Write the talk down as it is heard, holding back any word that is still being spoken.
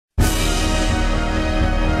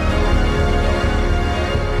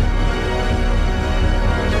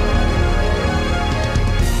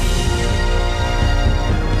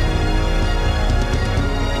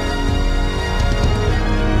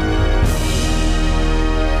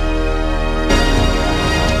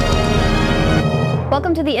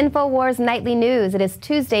Welcome to the INFOWARS Nightly News. It is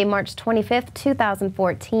Tuesday, March 25th,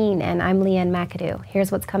 2014, and I'm Leanne McAdoo.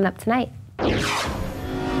 Here's what's coming up tonight.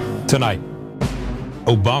 Tonight,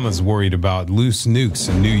 Obama's worried about loose nukes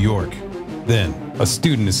in New York. Then, a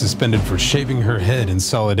student is suspended for shaving her head in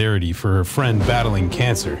solidarity for her friend battling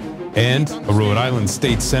cancer. And a Rhode Island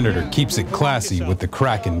state senator keeps it classy with the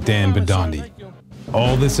Kraken Dan Bidandi.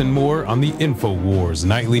 All this and more on the INFOWARS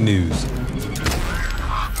Nightly News.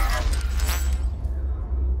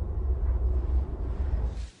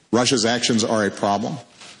 Russia's actions are a problem.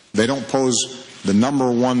 They don't pose the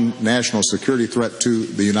 #1 national security threat to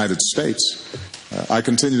the United States. I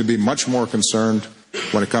continue to be much more concerned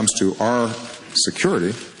when it comes to our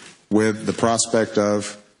security with the prospect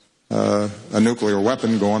of a nuclear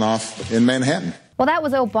weapon going off in Manhattan. Well, that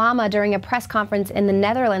was Obama during a press conference in the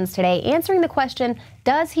Netherlands today, answering the question,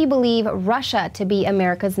 does he believe Russia to be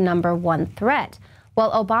America's #1 threat?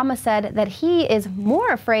 Well, Obama said that he is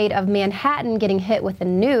more afraid of Manhattan getting hit with a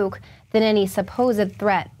nuke than any supposed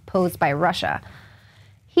threat posed by Russia.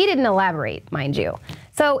 He didn't elaborate, mind you.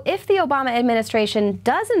 So if the Obama administration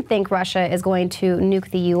doesn't think Russia is going to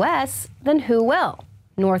nuke the U.S., then who will?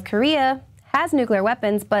 North Korea has nuclear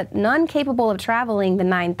weapons, but none capable of traveling the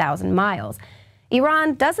 9,000 miles.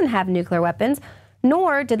 Iran doesn't have nuclear weapons,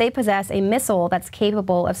 nor do they possess a missile that's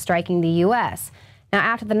capable of striking the U.S. Now,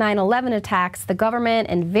 after the 9/11 attacks, the government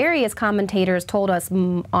and various commentators told us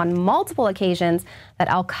on multiple occasions that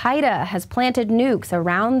Al-Qaeda has planted nukes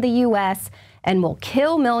around the U.S. and will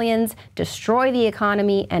kill millions, destroy the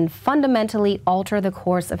economy, and fundamentally alter the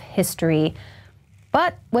course of history.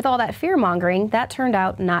 But with all that fear-mongering, that turned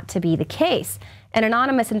out not to be the case. An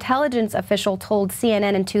anonymous intelligence official told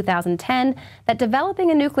CNN in 2010 that developing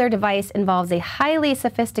a nuclear device involves a highly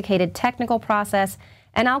sophisticated technical process,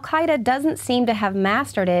 and Al-Qaeda doesn't seem to have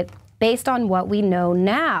mastered it based on what we know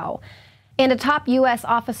now. And a top U.S.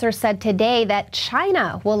 officer said today that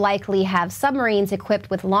China will likely have submarines equipped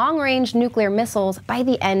with long-range nuclear missiles by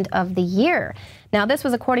the end of the year. Now, this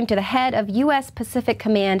was according to the head of U.S. Pacific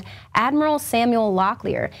Command, Admiral Samuel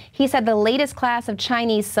Locklear. He said the latest class of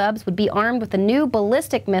Chinese subs would be armed with a new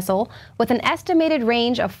ballistic missile with an estimated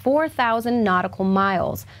range of 4,000 nautical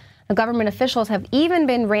miles. The government officials have even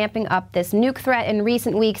been ramping up this nuke threat in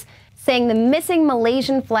recent weeks, saying the missing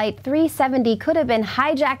Malaysian Flight 370 could have been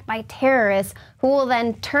hijacked by terrorists who will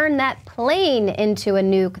then turn that plane into a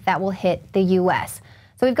nuke that will hit the U.S.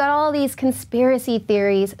 So we've got all these conspiracy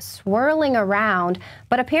theories swirling around,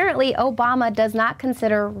 but apparently Obama does not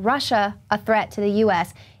consider Russia a threat to the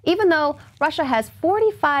U.S., even though Russia has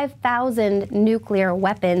 45,000 nuclear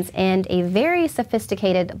weapons and a very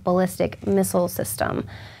sophisticated ballistic missile system.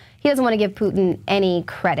 He doesn't want to give Putin any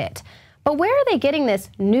credit. But where are they getting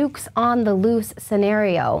this nukes on the loose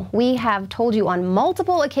scenario? We have told you on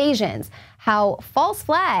multiple occasions how false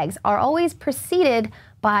flags are always preceded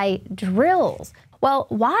by drills. Well,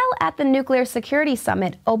 while at the Nuclear Security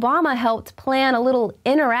Summit, Obama helped plan a little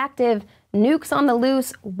interactive nukes on the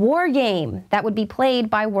loose war game that would be played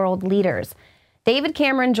by world leaders. David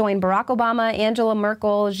Cameron joined Barack Obama, Angela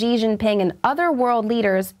Merkel, Xi Jinping, and other world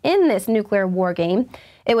leaders in this nuclear war game.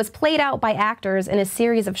 It was played out by actors in a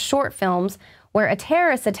series of short films where a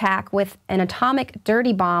terrorist attack with an atomic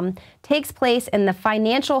dirty bomb takes place in the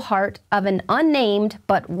financial heart of an unnamed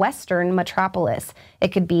but Western metropolis.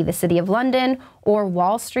 It could be the City of London or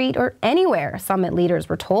Wall Street or anywhere, summit leaders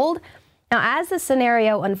were told. Now, as the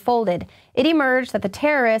scenario unfolded, it emerged that the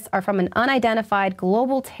terrorists are from an unidentified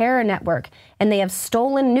global terror network, and they have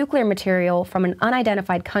stolen nuclear material from an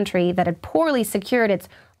unidentified country that had poorly secured its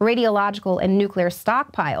radiological and nuclear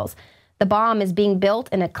stockpiles. The bomb is being built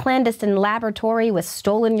in a clandestine laboratory with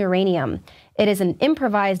stolen uranium. It is an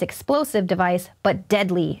improvised explosive device, but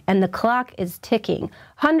deadly, and the clock is ticking.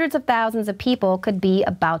 Hundreds of thousands of people could be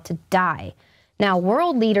about to die. Now,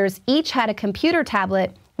 world leaders each had a computer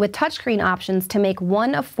tablet with touchscreen options to make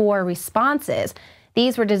one of 4 responses.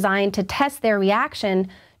 These were designed to test their reaction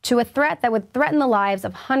to a threat that would threaten the lives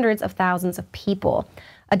of hundreds of thousands of people.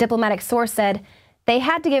 A diplomatic source said they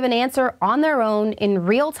had to give an answer on their own in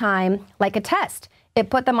real time, like a test. It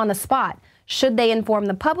put them on the spot. Should they inform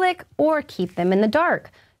the public or keep them in the dark?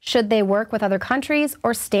 Should they work with other countries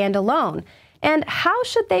or stand alone? And how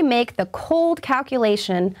should they make the cold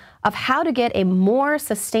calculation of how to get a more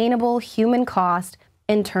sustainable human cost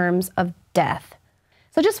in terms of death?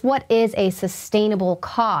 So just what is a sustainable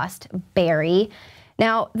cost, Barry?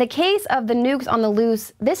 Now, the case of the nukes on the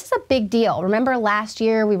loose, this is a big deal. Remember last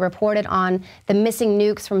year we reported on the missing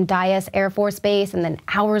nukes from Dyess Air Force Base, and then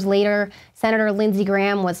hours later, Senator Lindsey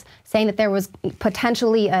Graham was saying that there was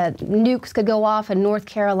potentially nukes could go off in North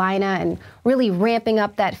Carolina and really ramping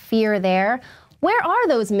up that fear there. where are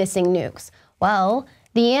those missing nukes? Well,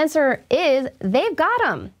 the answer is they've got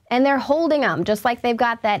them, and they're holding them, just like they've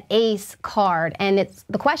got that ace card. And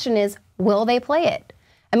the question is, will they play it?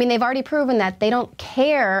 I mean, they've already proven that they don't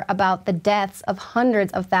care about the deaths of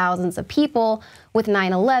hundreds of thousands of people with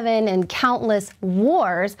 9/11 and countless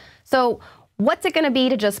wars. So what's it going to be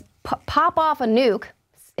to just pop off a nuke,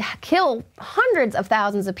 kill hundreds of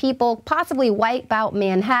thousands of people, possibly wipe out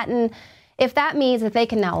Manhattan, if that means that they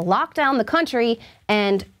can now lock down the country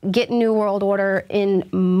and get New World Order in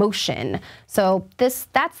motion? So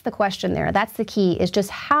that's the question there. That's the key, is just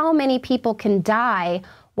how many people can die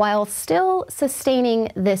while still sustaining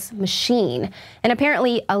this machine. And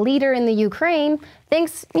apparently a leader in the Ukraine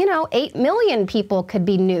thinks, 8 million people could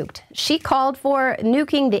be nuked. She called for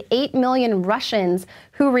nuking the 8 million Russians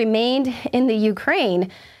who remained in the Ukraine,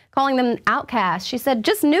 calling them outcasts. She said,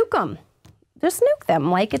 just nuke them. Just nuke them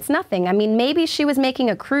like it's nothing. I mean, maybe she was making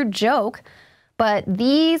a crude joke, but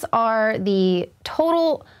these are the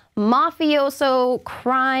total mafioso,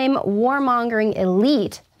 crime, warmongering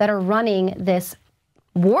elite that are running this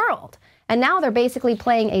world. And now they're basically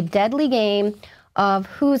playing a deadly game of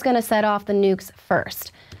who's going to set off the nukes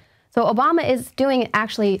first. So Obama is doing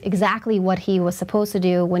actually exactly what he was supposed to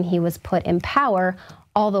do when he was put in power,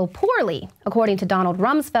 although poorly, according to Donald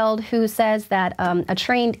Rumsfeld, who says that a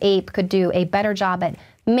trained ape could do a better job at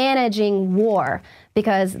managing war,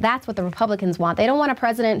 because that's what the Republicans want. They don't want a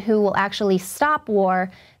president who will actually stop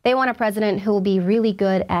war. They want a president who will be really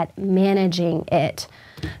good at managing it.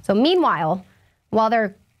 So meanwhile, while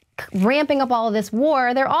they're ramping up all of this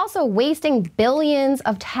war, they're also wasting billions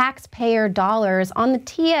of taxpayer dollars on the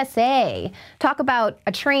TSA. Talk about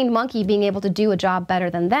a trained monkey being able to do a job better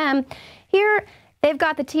than them. Here, they've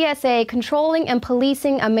got the TSA controlling and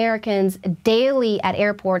policing Americans daily at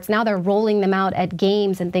airports. Now they're rolling them out at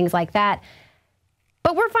games and things like that.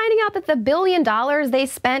 But we're finding out that the $1 billion they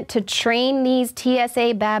spent to train these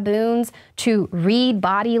TSA baboons to read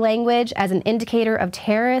body language as an indicator of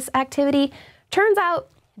terrorist activity, turns out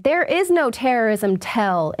there is no terrorism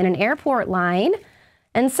tell in an airport line.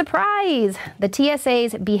 And surprise, the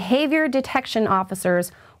TSA's behavior detection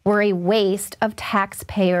officers were a waste of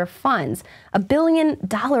taxpayer funds. $1 billion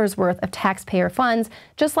worth of taxpayer funds,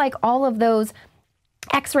 just like all of those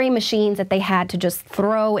X-ray machines that they had to just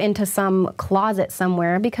throw into some closet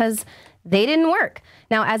somewhere because they didn't work.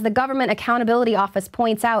 Now, as the Government Accountability Office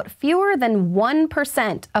points out, fewer than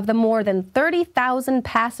 1% of the more than 30,000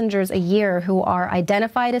 passengers a year who are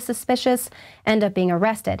identified as suspicious end up being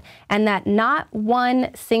arrested, and that not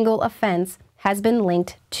one single offense has been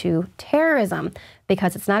linked to terrorism,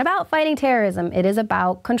 because it's not about fighting terrorism. It is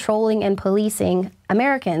about controlling and policing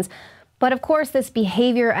Americans. But of course, this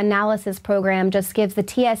behavior analysis program just gives the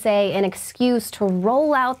TSA an excuse to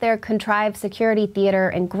roll out their contrived security theater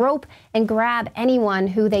and grope and grab anyone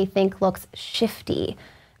who they think looks shifty,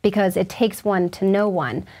 because it takes one to know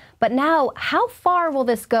one. But now, how far will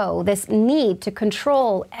this go, this need to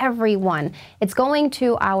control everyone? It's going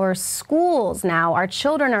to our schools now. Our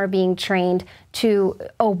children are being trained to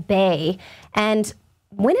obey. And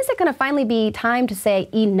when is it going to finally be time to say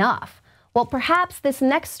enough? Well, perhaps this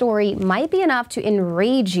next story might be enough to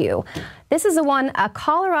enrage you. This is the one: a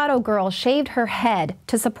Colorado girl shaved her head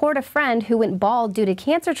to support a friend who went bald due to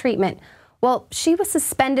cancer treatment. Well, she was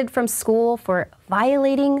suspended from school for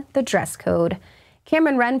violating the dress code.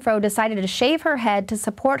 Cameron Renfro decided to shave her head to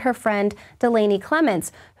support her friend Delaney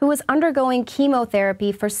Clements, who was undergoing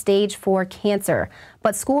chemotherapy for stage 4 cancer.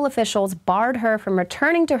 But school officials barred her from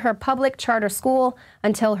returning to her public charter school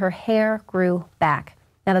until her hair grew back.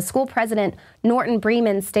 Now, the school president, Norton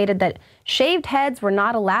Bremen, stated that shaved heads were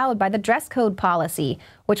not allowed by the dress code policy,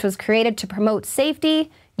 which was created to promote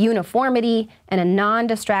safety, uniformity, and a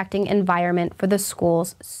non-distracting environment for the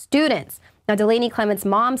school's students. Now, Delaney Clements'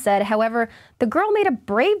 mom said, however, the girl made a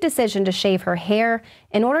brave decision to shave her hair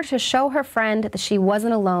in order to show her friend that she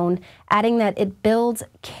wasn't alone, adding that it builds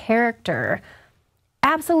character.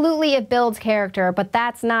 Absolutely, it builds character, but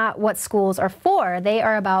that's not what schools are for. They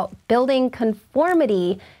are about building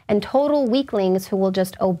conformity and total weaklings who will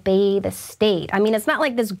just obey the state. I mean, it's not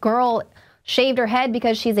like this girl shaved her head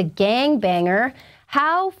because she's a gangbanger.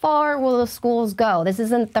 How far will the schools go? This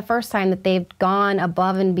isn't the first time that they've gone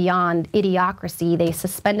above and beyond idiocracy. They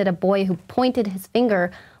suspended a boy who pointed his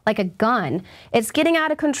finger like a gun. It's getting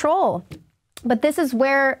out of control. But this is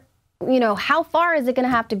where, how far is it going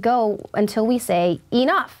to have to go until we say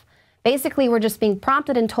enough? Basically, we're just being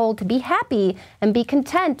prompted and told to be happy and be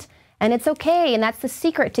content, and it's okay. And that's the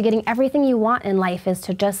secret to getting everything you want in life, is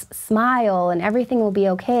to just smile and everything will be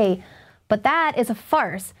okay. But that is a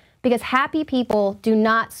farce, because happy people do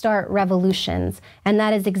not start revolutions, and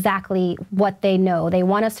that is exactly what they know. They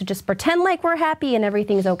want us to just pretend like we're happy and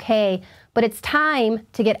everything's okay, but it's time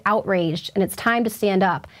to get outraged, and it's time to stand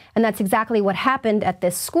up. And that's exactly what happened at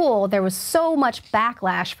this school. There was so much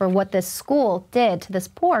backlash for what this school did to this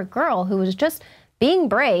poor girl who was just being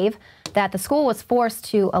brave that the school was forced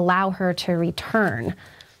to allow her to return.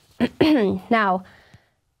 Now,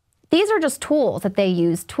 these are just tools that they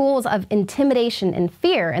use, tools of intimidation and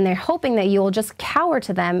fear, and they're hoping that you will just cower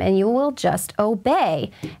to them and you will just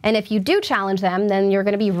obey. And if you do challenge them, then you're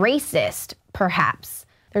going to be racist, perhaps.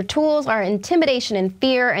 Their tools are intimidation and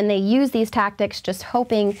fear, and they use these tactics just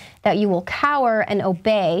hoping that you will cower and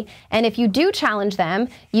obey. And if you do challenge them,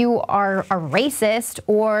 you are a racist,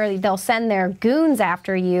 or they'll send their goons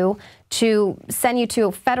after you to send you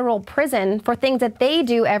to federal prison for things that they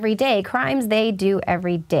do every day, crimes they do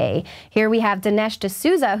every day. Here we have Dinesh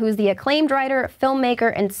D'Souza, who's the acclaimed writer,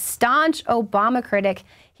 filmmaker, and staunch Obama critic.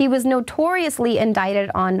 He was notoriously indicted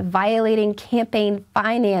on violating campaign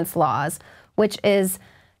finance laws, which is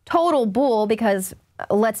total bull because,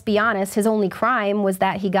 let's be honest, his only crime was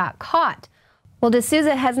that he got caught. Well,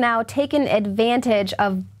 D'Souza has now taken advantage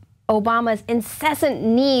of Obama's incessant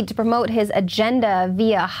need to promote his agenda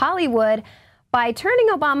via Hollywood by turning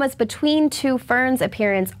Obama's Between Two Ferns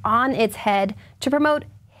appearance on its head to promote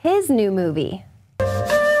his new movie.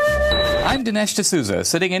 I'm Dinesh D'Souza,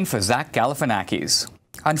 sitting in for Zach Galifianakis.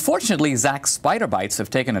 Unfortunately, Zach's spider bites have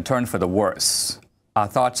taken a turn for the worse. Our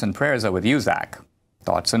thoughts and prayers are with you, Zach.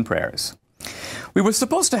 Thoughts and prayers. We were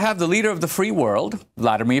supposed to have the leader of the free world,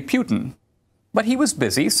 Vladimir Putin. But he was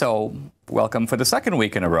busy, so welcome for the second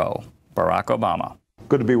week in a row, Barack Obama.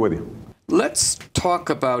 Good to be with you. Let's talk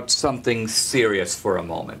about something serious for a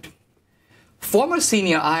moment. Former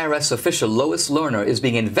senior IRS official Lois Lerner is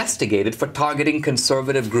being investigated for targeting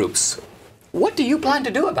conservative groups. What do you plan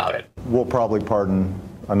to do about it? We'll probably pardon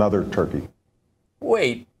another turkey.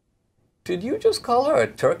 Wait, did you just call her a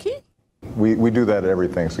turkey? We do that at every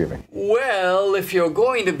Thanksgiving. Well, if you're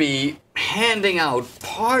going to be handing out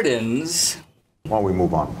pardons... Why don't we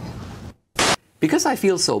move on? Because I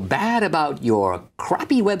feel so bad about your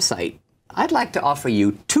crappy website, I'd like to offer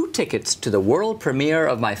you 2 tickets to the world premiere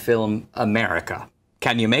of my film, America.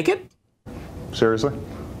 Can you make it? Seriously?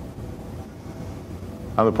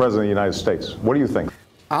 I'm the President of the United States. What do you think?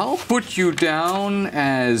 I'll put you down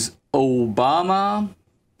as Obama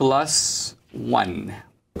 +1.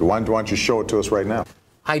 Why don't you show it to us right now?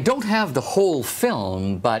 I don't have the whole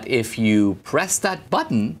film, but if you press that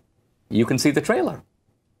button, you can see the trailer.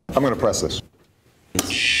 I'm going to press this.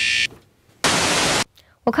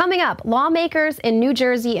 Well, coming up, lawmakers in New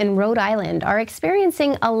Jersey and Rhode Island are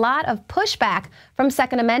experiencing a lot of pushback from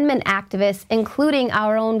Second Amendment activists, including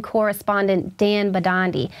our own correspondent, Dan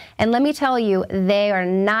Badandi. And let me tell you, they are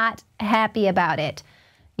not happy about it.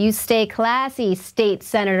 You stay classy, State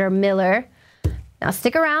Senator Miller. Now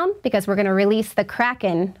stick around because we're going to release the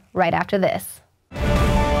Kraken right after this.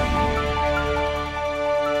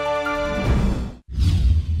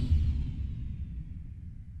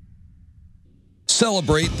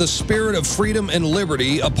 Celebrate the spirit of freedom and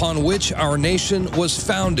liberty upon which our nation was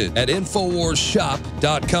founded at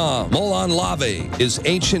INFOWARSshop.com. Molon Lave is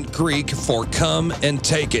ancient Greek for come and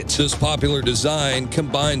take it. This popular design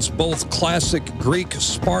combines both classic Greek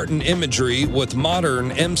Spartan imagery with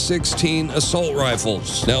modern M16 assault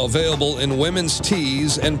rifles. Now available in women's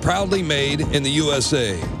tees and proudly made in the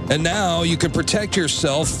USA. And now you can protect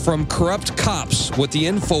yourself from corrupt cops with the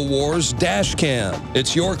INFOWARS dash cam.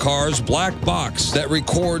 It's your car's black box that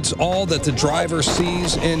records all that the driver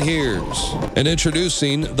sees and hears. And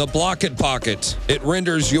introducing the Block It Pocket. It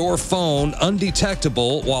renders your phone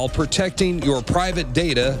undetectable while protecting your private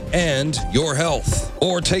data and your health.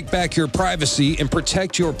 Or take back your privacy and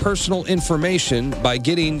protect your personal information by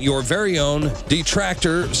getting your very own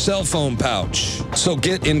Detractor cell phone pouch. So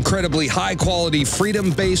get incredibly high-quality,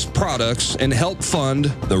 freedom-based products and help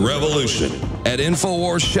fund the revolution at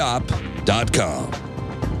INFOWARSshop.com.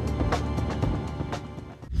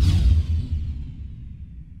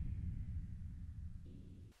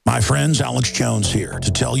 My friends, Alex Jones here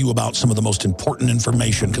to tell you about some of the most important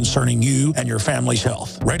information concerning you and your family's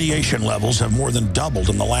health. Radiation levels have more than doubled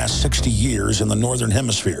in the last 60 years in the Northern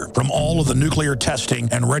Hemisphere from all of the nuclear testing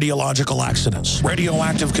and radiological accidents.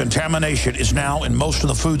 Radioactive contamination is now in most of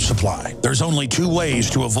the food supply. There's only 2 ways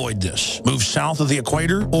to avoid this. Move south of the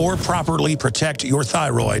equator or properly protect your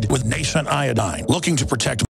thyroid with nascent iodine. Looking to protect